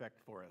cascading effect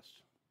for us.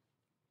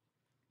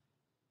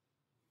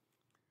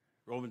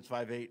 Romans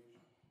 5:8.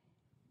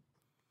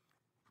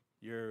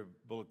 Your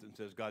bulletin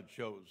says God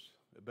shows.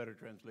 A better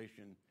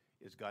translation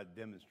is God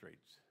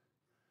demonstrates.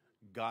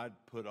 God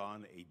put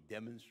on a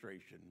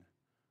demonstration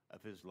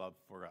of his love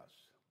for us.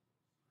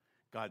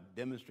 God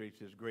demonstrates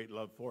his great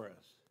love for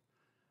us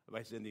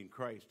by sending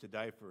Christ to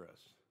die for us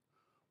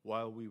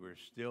while we were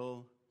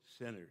still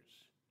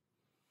sinners.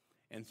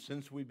 And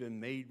since we've been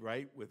made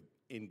right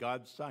in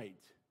God's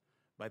sight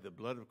by the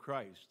blood of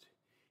Christ,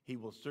 he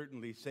will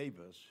certainly save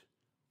us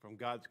from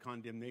God's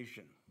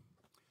condemnation.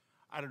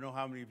 I don't know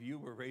how many of you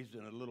were raised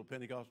in a little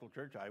Pentecostal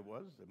church. I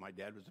was. My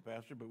dad was a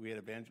pastor, but we had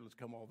evangelists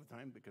come all the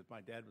time because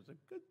my dad was a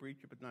good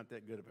preacher, but not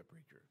that good of a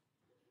preacher.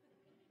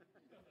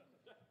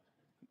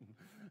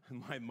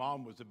 My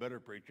mom was a better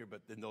preacher,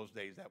 but in those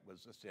days that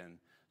was a sin,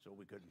 so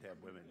we couldn't have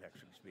women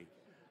actually speak.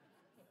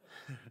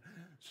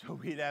 So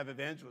we'd have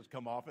evangelists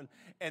come often,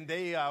 and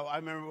they, I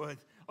remember,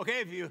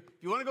 okay, if you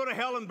want to go to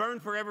hell and burn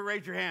forever,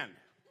 raise your hand.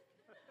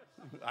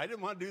 I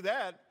didn't want to do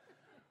that.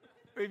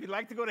 But if you'd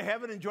like to go to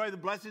heaven, enjoy the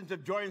blessings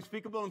of joy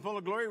unspeakable and full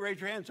of glory, raise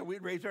your hand. So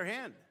we'd raise our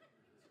hand.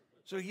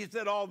 So he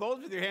said, all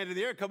those with your hand in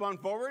the air, come on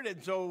forward.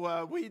 And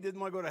so we didn't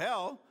want to go to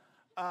hell.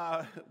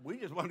 We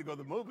just wanted to go to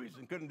the movies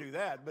and couldn't do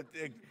that. But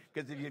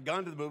because if you'd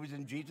gone to the movies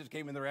and Jesus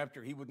came in there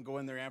after, he wouldn't go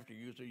in there after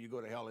you, so you go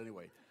to hell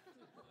anyway.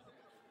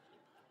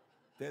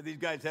 These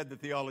guys had the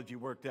theology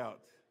worked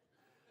out.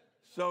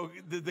 So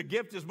the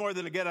gift is more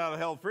than a get out of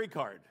hell free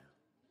card.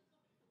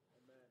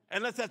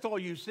 Unless that's all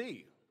you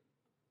see.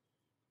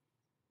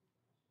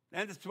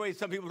 And that's the way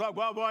some people talk,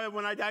 well, boy,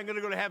 when I die, I'm going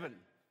to go to heaven.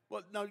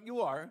 Well, no,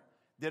 you are.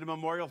 Did a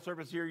memorial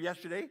service here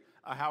yesterday.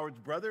 Howard's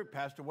brother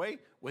passed away,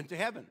 went to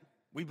heaven.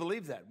 We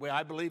believe that.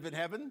 I believe in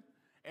heaven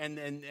and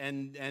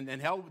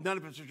hell. None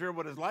of us are sure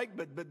what it's like,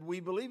 but we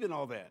believe in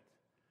all that.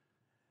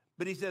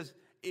 But he says,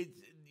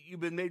 you've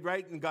been made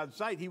right in God's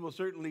sight. He will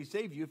certainly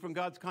save you from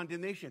God's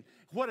condemnation.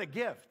 What a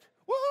gift.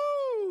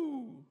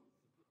 Woohoo!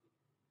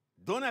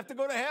 Don't have to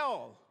go to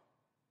hell.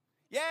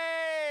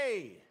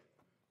 Yay!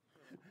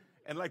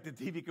 And like the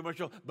TV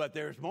commercial, but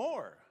there's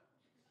more.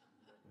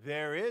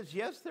 There is,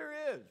 yes, there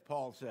is,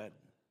 Paul said.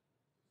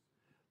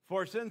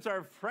 For since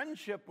our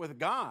friendship with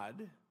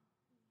God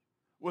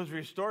was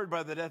restored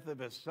by the death of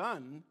his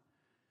Son,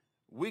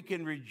 we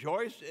can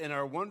rejoice in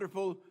our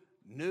wonderful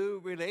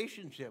new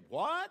relationship.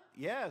 What?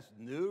 Yes,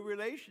 new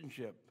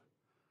relationship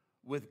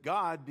with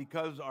God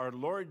because our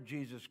Lord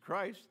Jesus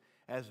Christ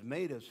has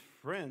made us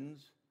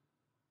friends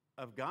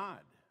of God.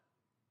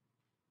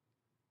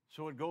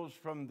 So it goes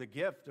from the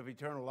gift of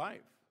eternal life.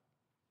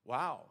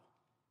 Wow.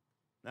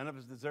 None of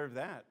us deserve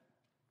that.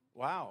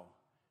 Wow.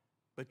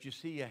 But you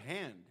see a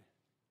hand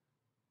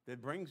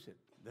that brings it,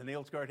 the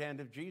nail-scarred hand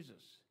of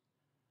Jesus.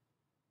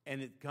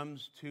 And it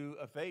comes to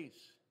a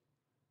face.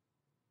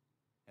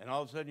 And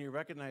all of a sudden you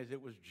recognize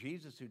it was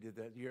Jesus who did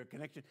that, your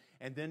connection.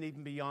 And then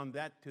even beyond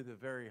that, to the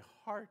very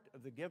heart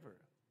of the giver.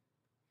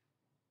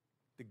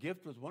 The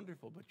gift was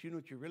wonderful, but you know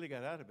what you really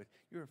got out of it?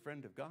 You're a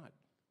friend of God.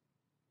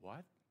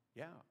 What?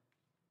 Yeah.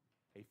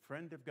 A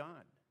friend of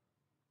God.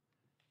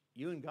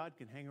 You and God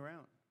can hang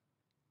around.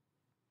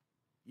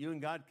 You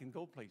and God can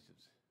go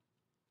places.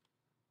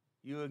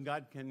 You and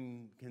God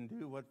can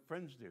do what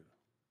friends do.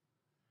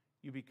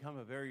 You become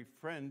a very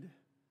friend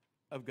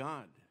of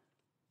God.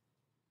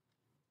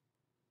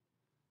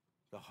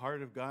 The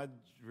heart of God's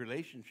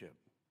relationship.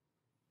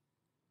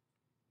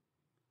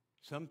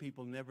 Some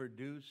people never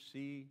do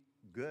see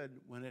good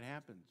when it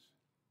happens.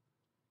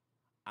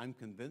 I'm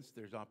convinced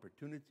there's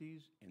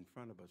opportunities in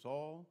front of us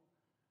all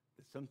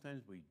that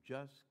sometimes we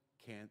just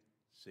can't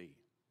see.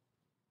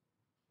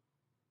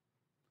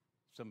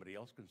 Somebody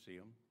else can see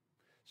them.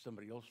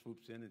 Somebody else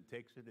swoops in and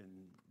takes it and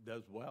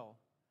does well.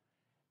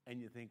 And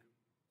you think,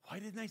 why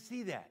didn't I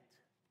see that?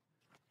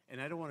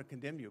 And I don't want to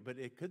condemn you, but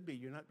it could be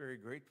you're not very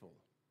grateful.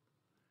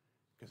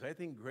 Because I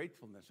think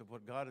gratefulness of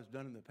what God has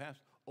done in the past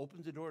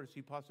opens the door to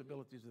see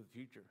possibilities of the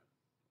future.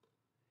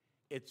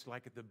 It's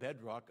like the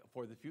bedrock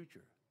for the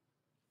future.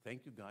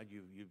 Thank you, God.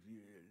 You've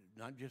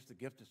not just the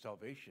gift of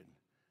salvation,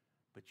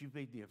 but you've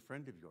made me a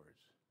friend of yours,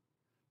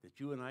 that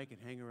you and I can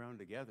hang around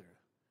together.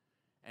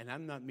 And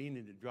I'm not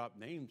meaning to drop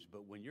names,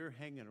 but when you're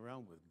hanging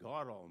around with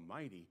God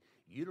Almighty,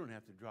 you don't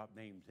have to drop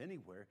names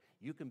anywhere.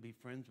 You can be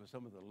friends with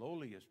some of the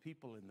lowliest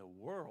people in the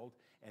world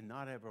and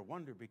not ever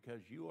wonder,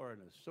 because you are an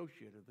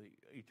associate of the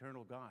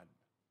eternal God.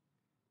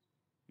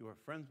 You are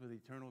friends with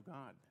eternal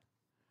God.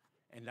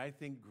 And I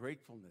think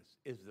gratefulness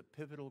is the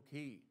pivotal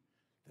key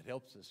that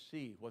helps us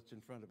see what's in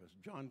front of us.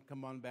 John,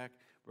 come on back.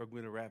 We're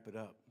going to wrap it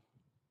up.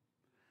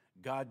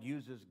 God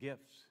uses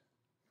gifts,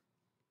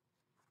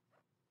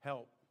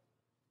 help,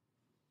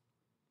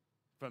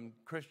 from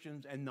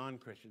Christians and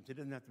non-Christians. It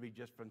doesn't have to be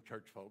just from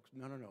church folks.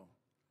 No.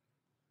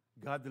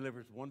 God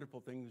delivers wonderful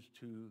things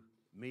to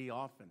me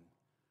often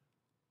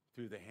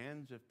through the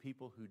hands of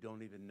people who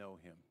don't even know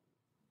him.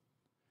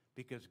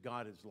 Because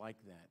God is like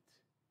that.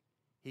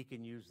 He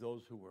can use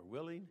those who are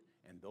willing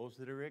and those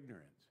that are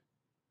ignorant.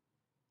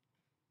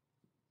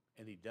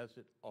 And he does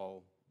it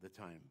all the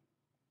time.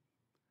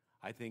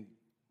 I think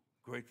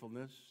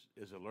gratefulness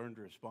is a learned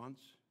response.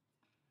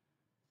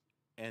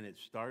 And it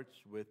starts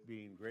with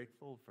being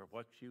grateful for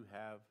what you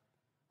have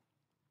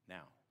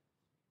now.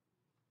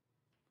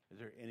 Is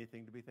there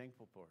anything to be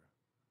thankful for?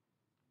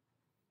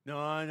 No,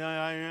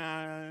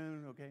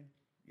 okay.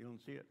 You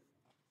don't see it.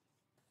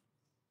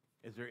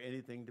 Is there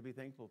anything to be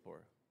thankful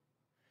for?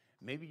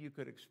 Maybe you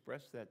could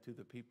express that to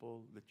the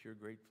people that you're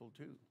grateful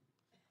to.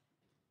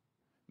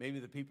 Maybe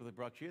the people that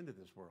brought you into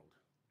this world.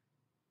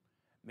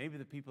 Maybe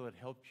the people that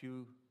helped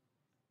you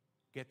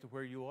get to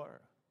where you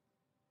are.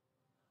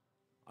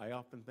 I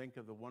often think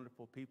of the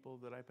wonderful people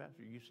that I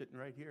pastor. You sitting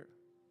right here.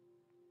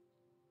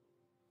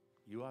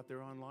 You out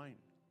there online.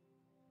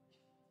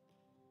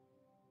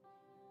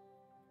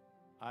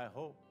 I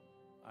hope,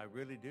 I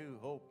really do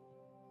hope,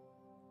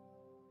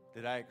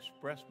 that I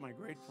express my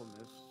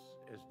gratefulness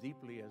as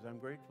deeply as I'm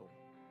grateful.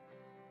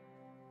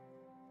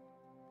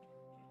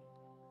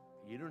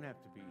 You don't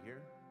have to be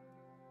here.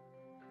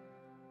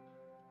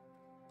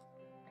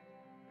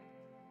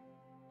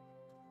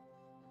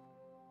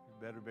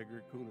 There's better,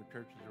 bigger, cooler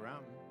churches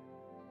around.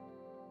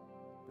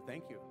 But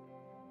thank you.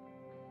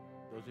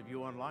 Those of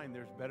you online,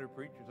 there's better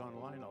preachers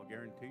online, I'll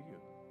guarantee you.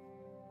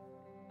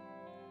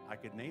 I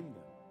could name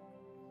them.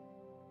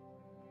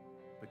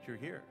 But you're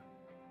here.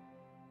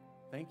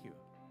 Thank you.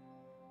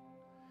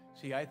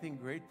 See, I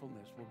think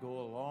gratefulness will go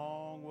a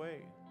long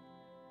way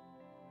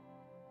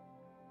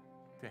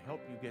to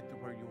help you get to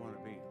where you want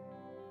to be.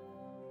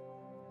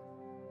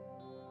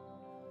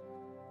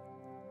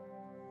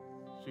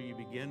 So you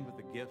begin with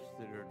the gifts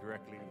that are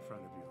directly in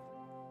front of you.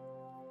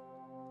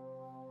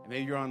 And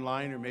maybe you're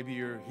online, or maybe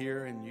you're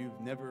here and you've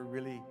never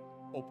really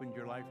opened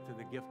your life to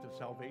the gift of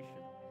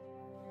salvation,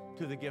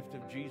 to the gift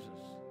of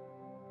Jesus,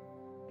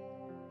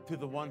 to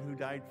the one who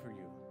died for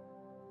you.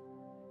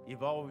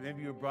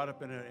 Maybe you were brought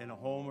up in a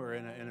home or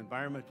in an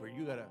environment where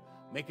you got to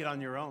make it on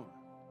your own.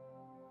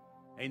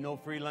 Ain't no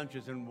free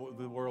lunches in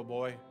the world,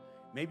 boy.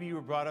 Maybe you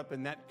were brought up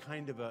in that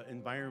kind of an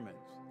environment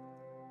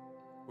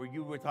where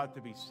you were taught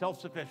to be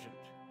self-sufficient.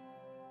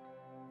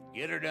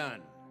 Get her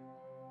done.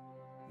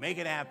 Make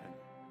it happen.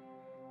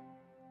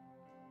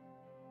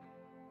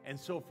 And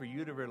so for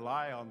you to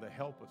rely on the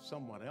help of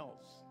someone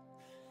else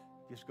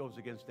just goes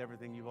against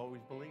everything you've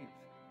always believed.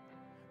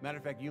 Matter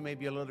of fact, you may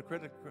be a little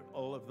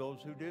critical of those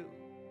who do.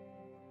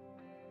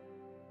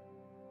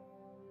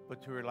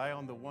 But to rely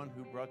on the one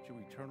who brought you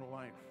eternal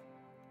life,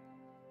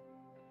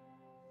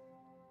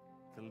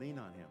 to lean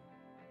on him,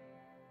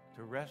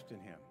 to rest in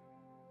him,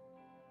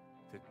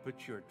 to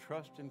put your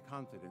trust and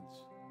confidence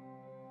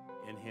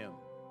in him,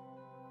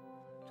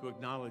 to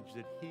acknowledge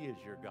that he is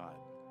your God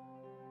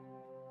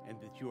and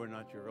that you are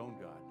not your own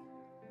God,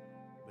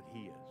 but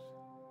he is.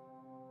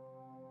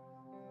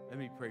 Let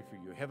me pray for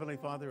you. Heavenly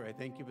Father, I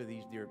thank you for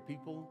these dear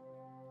people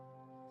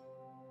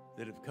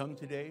that have come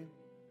today.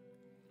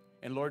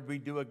 And Lord, we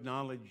do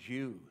acknowledge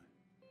you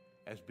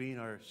as being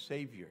our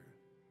Savior,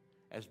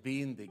 as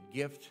being the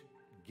gift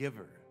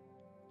giver.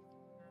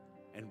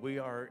 And we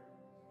are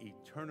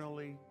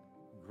eternally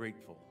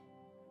grateful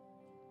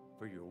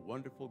for your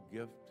wonderful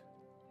gift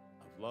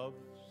of love,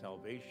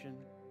 salvation,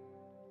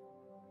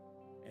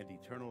 and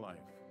eternal life.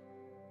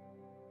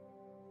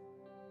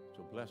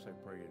 So bless, I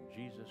pray, in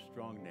Jesus'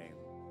 strong name.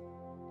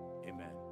 Amen.